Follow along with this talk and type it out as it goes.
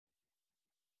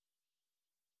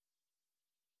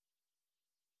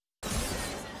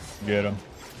Get him.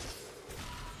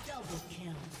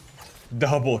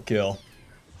 Double kill.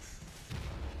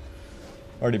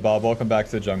 Alrighty, Bob, welcome back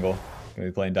to the jungle. Gonna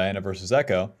be playing Diana versus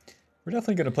Echo. We're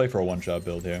definitely gonna play for a one-shot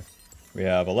build here. We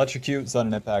have Electrocute,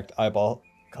 Sudden Impact, Eyeball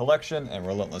Collection, and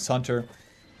Relentless Hunter.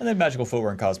 And then Magical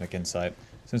Footwear and Cosmic Insight,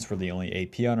 since we're the only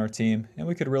AP on our team, and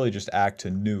we could really just act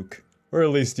to nuke, or at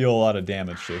least deal a lot of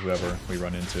damage to whoever we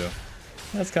run into.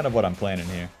 That's kind of what I'm planning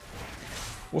here.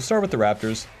 We'll start with the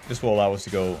Raptors. This will allow us to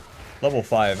go level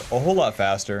 5 a whole lot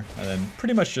faster, and then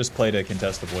pretty much just play to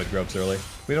contest the Void Grubs early.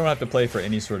 We don't have to play for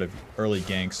any sort of early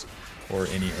ganks or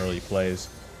any early plays.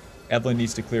 Evelyn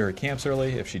needs to clear her camps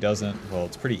early. If she doesn't, well,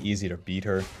 it's pretty easy to beat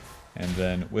her. And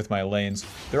then with my lanes,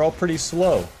 they're all pretty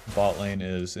slow. Bot lane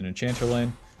is an Enchanter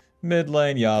lane. Mid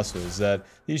lane, Yasuo is that.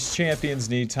 These champions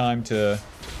need time to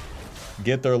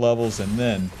get their levels and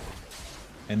then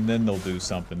they'll do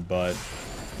something, but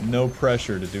no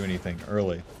pressure to do anything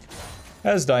early.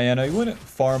 As Diana, you wouldn't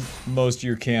farm most of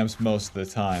your camps most of the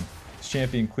time. This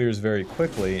champion clears very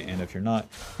quickly, and if you're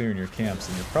not clearing your camps,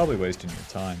 then you're probably wasting your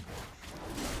time.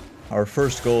 Our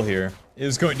first goal here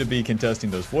is going to be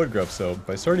contesting those Void Grubs, so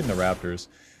by starting the Raptors,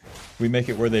 we make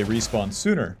it where they respawn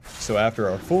sooner. So after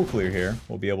our full clear here,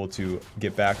 we'll be able to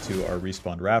get back to our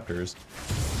respawned Raptors,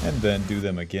 and then do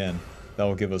them again. That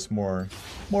will give us more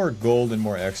gold and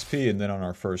more XP, and then on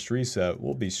our first reset,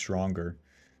 we'll be stronger.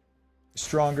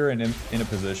 Stronger and in a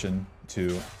position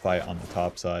to fight on the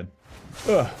top side.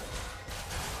 Ugh.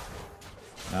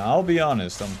 Now, I'll be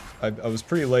honest, I was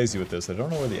pretty lazy with this. I don't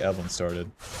know where the Evelyn started.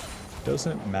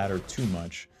 Doesn't matter too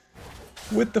much.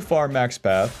 With the farm max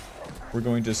path, we're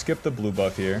going to skip the blue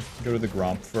buff here, go to the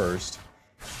Gromp first,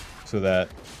 so that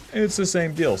it's the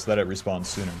same deal, so that it respawns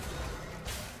sooner.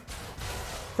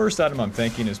 First item I'm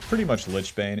thinking is pretty much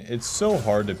Lichbane. It's so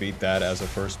hard to beat that as a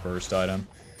first burst item.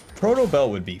 Proto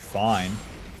Belt would be fine.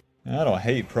 I don't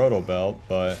hate Proto Belt,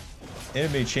 but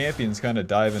enemy champions kind of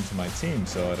dive into my team,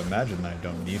 so I'd imagine I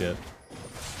don't need it.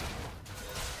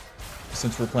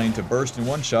 Since we're playing to burst in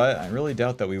one shot, I really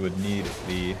doubt that we would need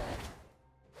the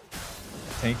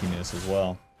tankiness as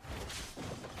well.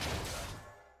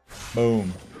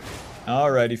 Boom.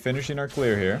 Alrighty, finishing our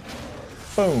clear here.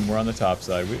 Boom, we're on the top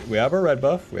side. We have our red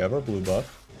buff, we have our blue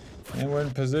buff, and we're in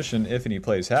position if any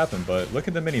plays happen, but look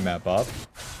at the mini-map, Bob.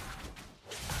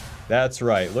 That's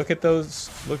right, look at those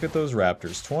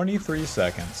Raptors, 23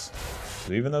 seconds.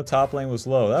 So even though top lane was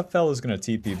low, that fella's gonna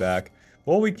TP back.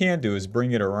 What we can do is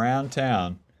bring it around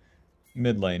town,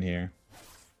 mid lane here.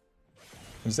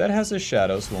 Zed has his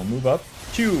shadow, so we'll move up.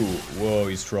 Q! Whoa,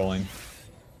 he's trolling.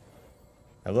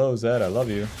 Hello, Zed, I love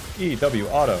you. E, W,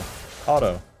 auto,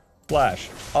 auto, flash,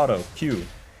 auto, Q.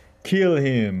 Kill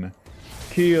him.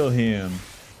 Kill him.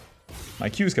 My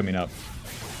Q's coming up.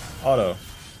 Auto.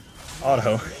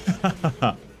 Auto.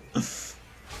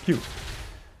 Q.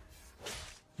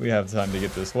 We have time to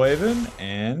get this wave in,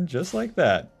 and just like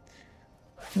that.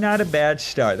 Not a bad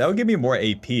start. That would give me more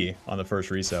AP on the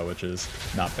first reset, which is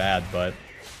not bad, but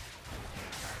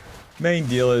main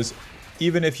deal is,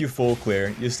 even if you full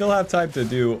clear, you still have time to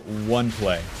do one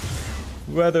play.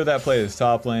 Whether that play is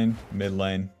top lane, mid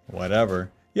lane,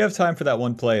 whatever, you have time for that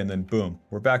one play, and then boom,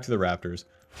 we're back to the Raptors.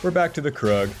 We're back to the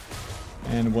Krug,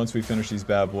 and once we finish these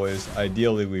bad boys,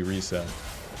 ideally we reset.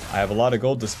 I have a lot of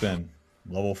gold to spend.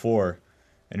 Level 4.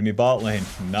 Enemy bot lane,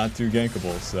 not too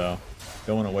gankable, so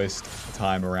don't want to waste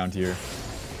time around here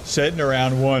sitting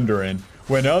around wondering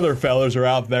when other fellas are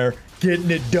out there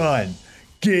getting it done.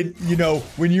 You know,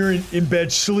 when you're in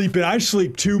bed sleeping, I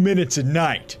sleep 2 minutes a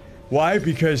night. Why?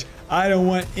 Because I don't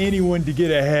want anyone to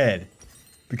get ahead.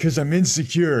 Because I'm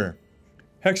insecure.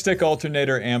 Hextech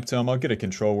Alternator, Amptome, I'll get a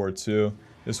control ward too.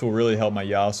 This will really help my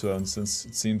Yasuo, and since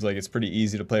it seems like it's pretty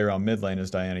easy to play around mid lane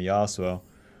as Diana Yasuo,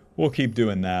 we'll keep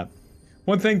doing that.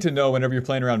 One thing to know whenever you're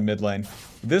playing around mid lane,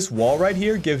 this wall right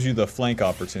here gives you the flank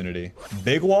opportunity.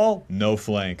 Big wall, no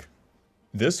flank.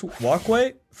 This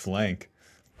walkway, flank.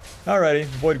 Alrighty,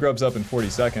 Void Grub's up in 40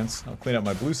 seconds. I'll clean up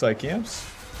my blue side camps.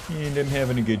 And I'm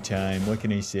having a good time, what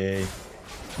can I say?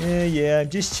 Yeah, I'm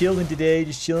just chilling today,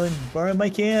 just chilling, borrowing my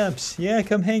camps. Yeah,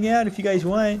 come hang out if you guys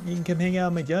want. You can come hang out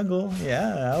in my jungle.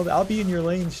 Yeah, I'll be in your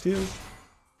lanes too.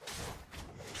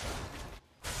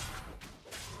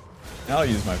 I'll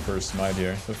use my first smite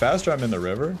here. The faster I'm in the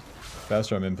river, the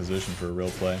faster I'm in position for a real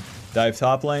play. Dive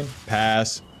top lane,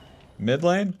 pass. Mid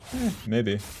lane?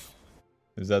 Maybe.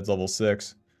 Zed's level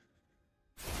 6.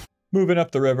 Moving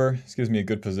up the river. This gives me a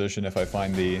good position if I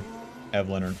find the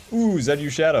Evelyn or... Ooh, Zed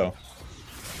use shadow.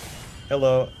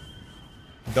 Hello.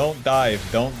 Don't dive,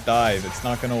 don't dive. It's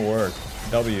not gonna work.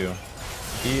 W.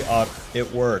 E,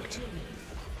 it worked.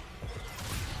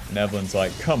 And Evelyn's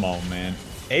like, come on, man.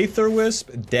 Aether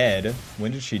Wisp, dead.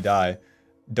 When did she die?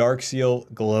 Dark Seal,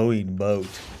 glowing boat.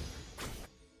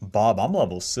 Bob, I'm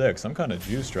level 6. I'm kind of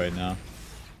juiced right now.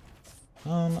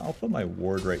 I'll put my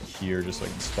ward right here just so I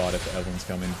can spot if Evelyn's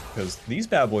coming, because these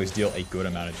bad boys deal a good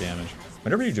amount of damage.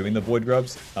 Whenever you're doing the Void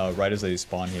Grubs, right as they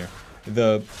spawn here,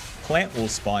 the plant will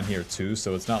spawn here too,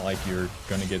 so it's not like you're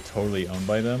going to get totally owned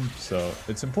by them. So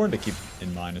it's important to keep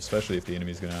in mind, especially if the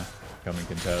enemy's going to come and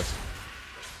contest.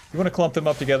 You want to clump them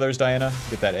up together as Diana,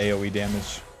 get that AoE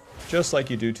damage, just like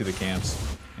you do to the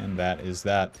camps. And that is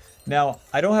that. Now,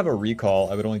 I don't have a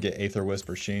recall. I would only get Aether Wisp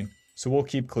or Sheen. So we'll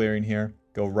keep clearing here.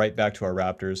 Go right back to our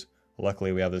Raptors.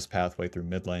 Luckily, we have this pathway through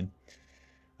mid lane.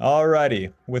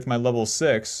 Alrighty. With my level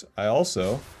 6, I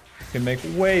also can make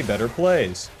way better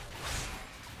plays.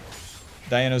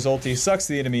 Diana's ulti sucks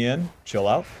the enemy in. Chill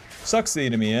out. Sucks the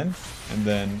enemy in. And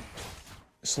then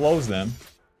slows them.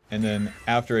 And then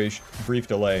after a brief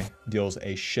delay, deals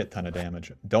a shit ton of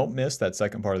damage. Don't miss that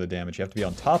second part of the damage. You have to be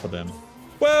on top of them.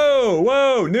 Whoa!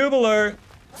 Whoa! Noob alert!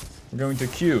 We're going to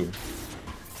Q.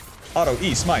 Auto,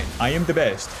 E, smite. I am the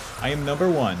best. I am number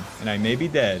 1, and I may be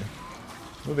dead.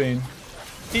 Moving.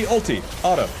 E, ulti.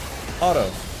 Auto. Auto.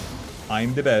 I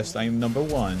am the best. I am number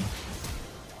 1.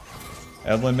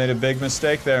 Evelyn made a big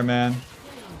mistake there, man.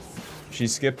 She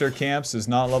skipped her camps, is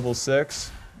not level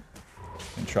 6.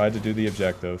 And tried to do the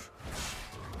objective.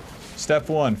 Step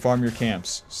 1, farm your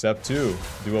camps. Step 2,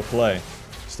 do a play.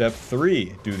 Step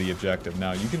 3, do the objective.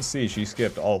 Now, you can see she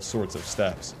skipped all sorts of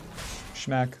steps.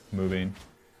 Schmack, moving.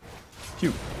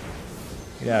 Cute.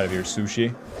 Get out of here,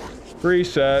 sushi.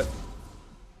 Reset.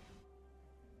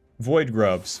 Void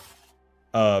grubs.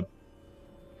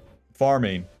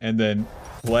 Farming. And then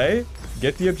play,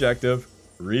 get the objective,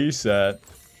 reset.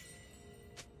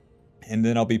 And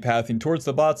then I'll be pathing towards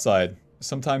the bot side.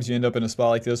 Sometimes you end up in a spot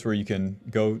like this where you can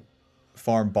go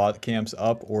farm bot camps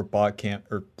up or bot camp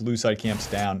or blue side camps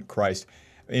down. Christ.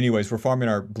 Anyways, we're farming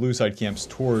our blue side camps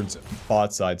towards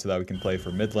bot side so that we can play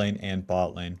for mid lane and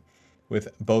bot lane. With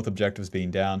both objectives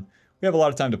being down, we have a lot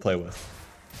of time to play with.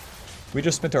 We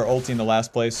just spent our ulti in the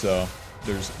last place, so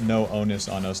there's no onus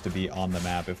on us to be on the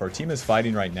map. If our team is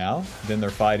fighting right now, then they're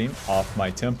fighting off my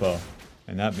tempo.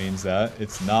 And that means that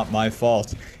it's not my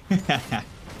fault.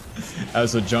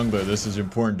 As a jungler, this is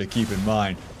important to keep in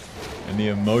mind. And the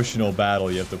emotional battle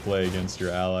you have to play against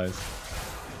your allies.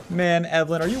 Man,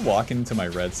 Evelyn, are you walking into my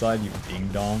red side, you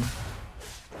ding-dong?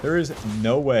 There is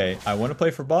no way. I want to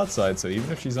play for bot side, so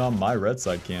even if she's on my red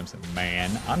side camps,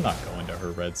 man, I'm not going to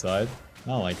her red side.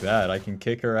 Not like that. I can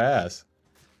kick her ass.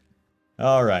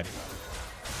 Alright.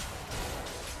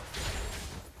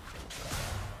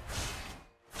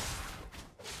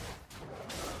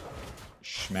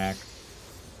 Schmack.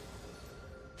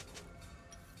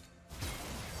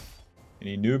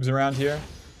 Any noobs around here?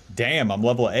 Damn, I'm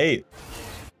level 8.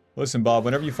 Listen, Bob,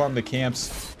 whenever you farm the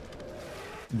camps,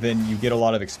 then you get a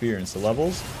lot of experience. The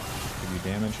levels give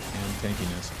you damage and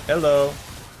tankiness. Hello.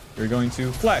 You're going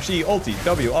to flash, E, ulti,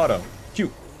 W, auto,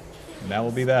 Q. And that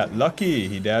will be that. Lucky,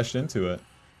 he dashed into it.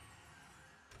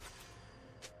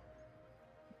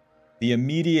 The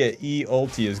immediate E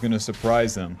ulti is going to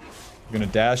surprise them. You're going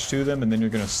to dash to them, and then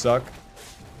you're going to suck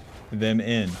them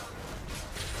in.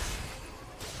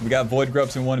 We got Void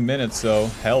Grubs in 1 minute, so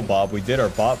hell, Bob, we did our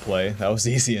bot play. That was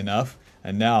easy enough.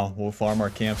 And now we'll farm our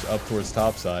camps up towards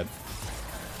top side.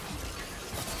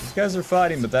 These guys are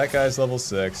fighting, but that guy's level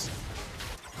 6.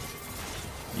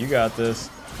 You got this.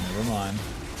 Never mind.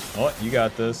 Oh, you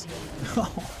got this.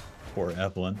 Poor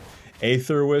Evelyn.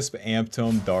 Aether Wisp,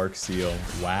 Amptome, Dark Seal.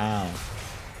 Wow.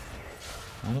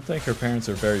 I don't think her parents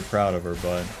are very proud of her,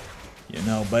 but you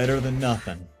know, better than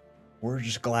nothing. We're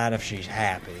just glad if she's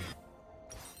happy.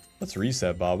 Let's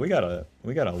reset, Bob. We got a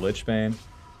Lich Bane.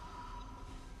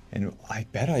 And I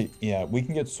bet yeah, we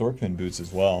can get Sorkman boots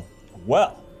as well.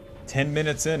 Well, 10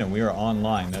 minutes in and we are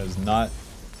online. That is not...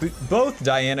 Both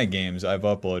Diana games I've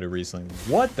uploaded recently.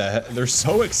 What the heck? They're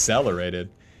so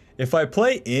accelerated. If I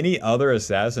play any other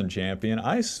assassin champion,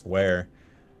 I swear.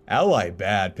 Ally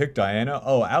bad. Pick Diana.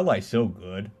 Oh, Ally so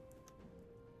good.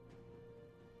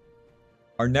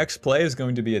 Our next play is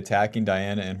going to be attacking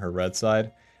Diana and her red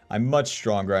side. I'm much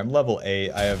stronger. I'm level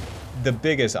 8. I have the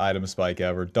biggest item spike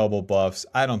ever. Double buffs.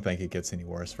 I don't think it gets any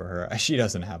worse for her. She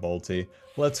doesn't have ulti.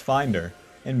 Let's find her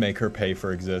and make her pay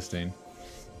for existing.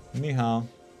 Nihao.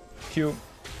 Q.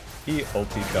 E.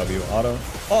 Ulti. W. Auto.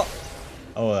 Oh!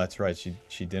 Oh, that's right.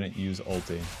 She didn't use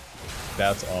ulti.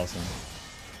 That's awesome.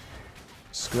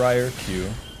 Scryer.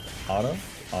 Q. Auto.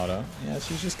 Auto. Yeah,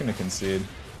 she's just gonna concede.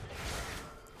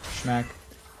 Schmack.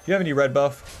 Do you have any red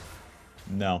buff?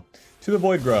 No. To the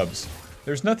Void Grubs.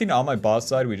 There's nothing on my bot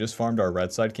side. We just farmed our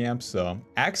red side camp, so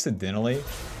accidentally,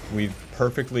 we've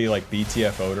perfectly like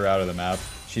BTFO'd her out of the map.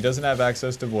 She doesn't have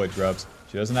access to void grubs.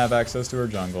 She doesn't have access to her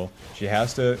jungle. She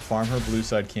has to farm her blue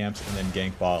side camps and then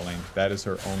gank bot lane. That is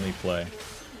her only play.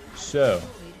 So,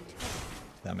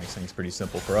 that makes things pretty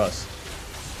simple for us.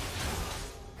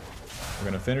 We're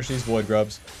going to finish these void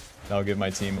grubs. That'll give my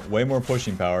team way more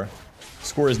pushing power.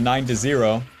 Score is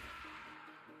 9-0.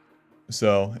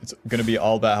 So, it's going to be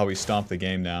all about how we stomp the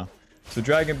game now. So,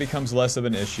 dragon becomes less of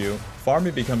an issue.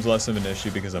 Farming becomes less of an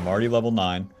issue because I'm already level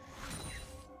 9.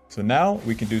 So now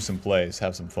we can do some plays,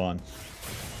 have some fun.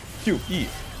 Q, E,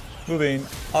 moving,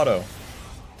 auto,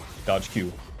 dodge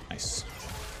Q, nice.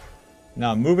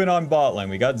 Now moving on bot lane,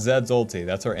 we got Zed's ulti,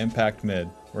 that's our impact mid.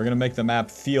 We're gonna make the map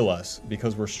feel us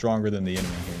because we're stronger than the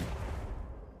enemy here.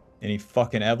 Any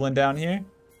fucking Evelyn down here?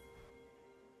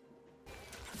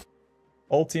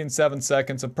 Ulti in 7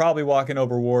 seconds, I'm probably walking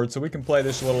over ward, so we can play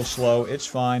this a little slow, it's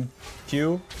fine.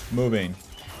 Q, moving.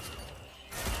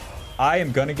 I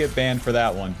am gonna get banned for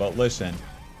that one, but listen.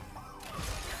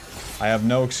 I have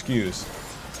no excuse.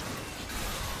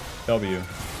 W.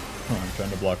 Oh, I'm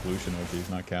trying to block Lucian with he's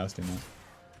not casting it.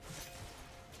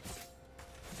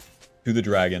 To the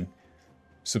dragon.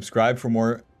 Subscribe for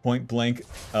more point blank,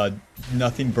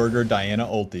 nothing burger Diana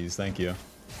ultis. Thank you.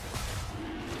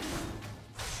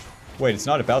 Wait, it's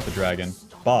not about the dragon.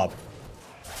 Bob.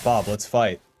 Bob, let's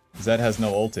fight. Zed has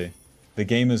no ulti. The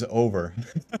game is over.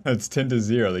 It's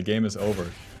 10-0. The game is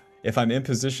over. If I'm in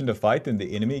position to fight, then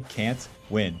the enemy can't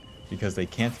win because they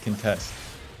can't contest.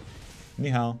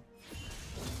 Anyhow.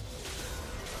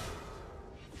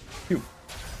 Phew.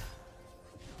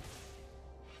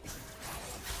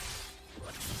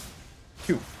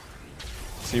 Phew.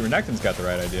 See, Renekton's got the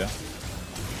right idea.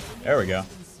 There we go.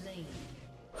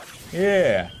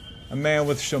 Yeah. A man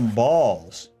with some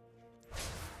balls.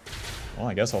 Well,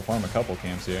 I guess I'll farm a couple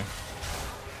camps here.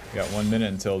 We got 1 minute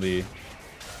until the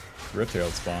Rift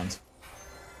Herald spawns.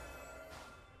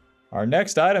 Our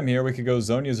next item here, we could go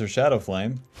Zhonya's or Shadow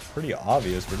Flame. Pretty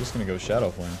obvious, we're just gonna go Shadow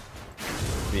Flame.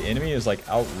 The enemy is like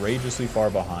outrageously far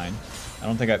behind. I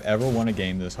don't think I've ever won a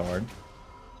game this hard.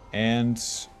 And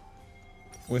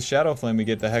with Shadow Flame, we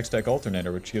get the Hextech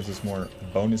Alternator, which gives us more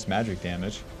bonus magic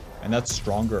damage. And that's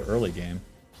stronger early game.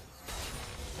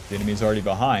 The enemy's already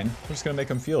behind, we're just gonna make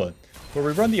him feel it. Where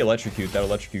we run the Electrocute, that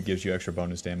Electrocute gives you extra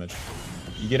bonus damage.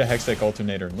 You get a Hextech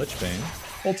Alternator and Lich Bane.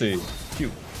 Ulti, Q.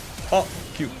 Oh,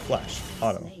 Q, flash,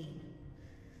 auto.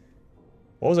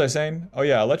 What was I saying? Oh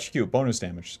yeah, Electrocute, bonus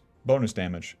damage. Bonus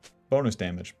damage. Bonus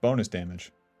damage. Bonus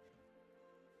damage.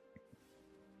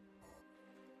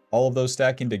 All of those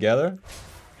stacking together.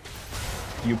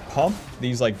 You pump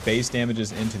these like base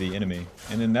damages into the enemy,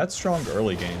 and then that's strong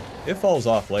early game. It falls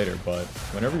off later, but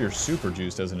whenever you're super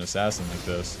juiced as an assassin like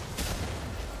this,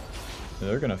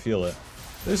 they're gonna feel it.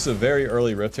 This is a very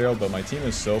early Rift Herald, but my team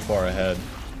is so far ahead.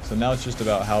 So now it's just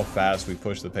about how fast we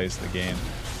push the pace of the game,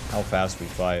 how fast we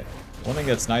fight. One thing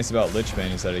that's nice about Lich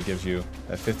Bane is that it gives you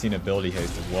that 15 ability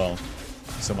haste as well.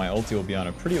 So my ulti will be on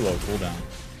a pretty low cooldown.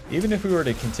 Even if we were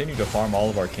to continue to farm all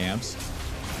of our camps,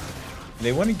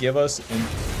 they wouldn't give us an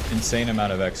insane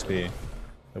amount of XP.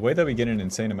 The way that we get an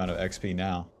insane amount of XP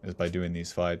now is by doing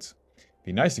these fights. It'd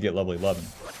be nice to get level 11.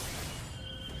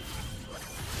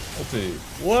 Ulti.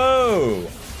 Whoa!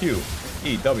 Q.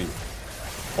 E. W.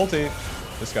 Ulti.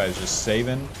 This guy is just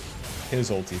saving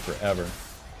his ulti forever.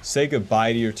 Say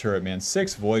goodbye to your turret, man.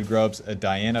 6 Void Grubs, a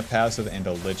Diana passive, and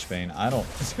a Lich Bane. I don't...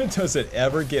 Does it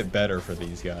ever get better for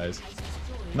these guys?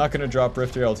 I'm not going to drop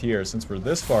Rift Herald here. Since we're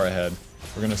this far ahead,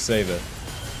 we're going to save it.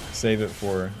 Save it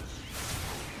for...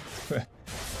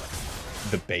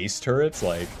 the base turrets,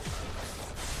 like...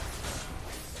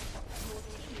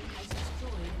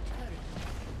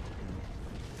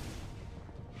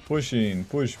 Pushing.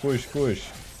 Push, push, push.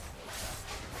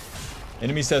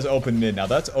 Enemy says open mid. Now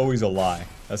that's always a lie.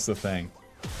 That's the thing.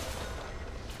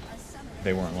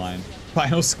 They weren't lying.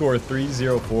 Final score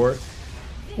 304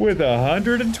 with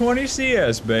 120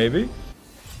 CS, baby.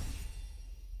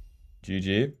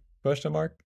 GG? Question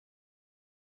mark?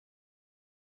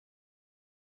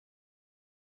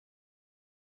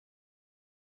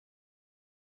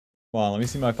 Come on, let me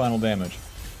see my final damage.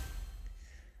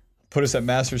 Put us at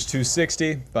Masters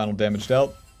 260. Final damage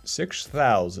dealt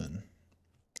 6,000.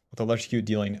 With Electrocute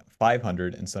dealing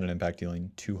 500 and Sudden Impact dealing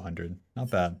 200. Not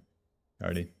bad.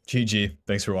 Alrighty. GG.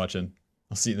 Thanks for watching.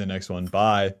 I'll see you in the next one.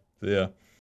 Bye. See ya.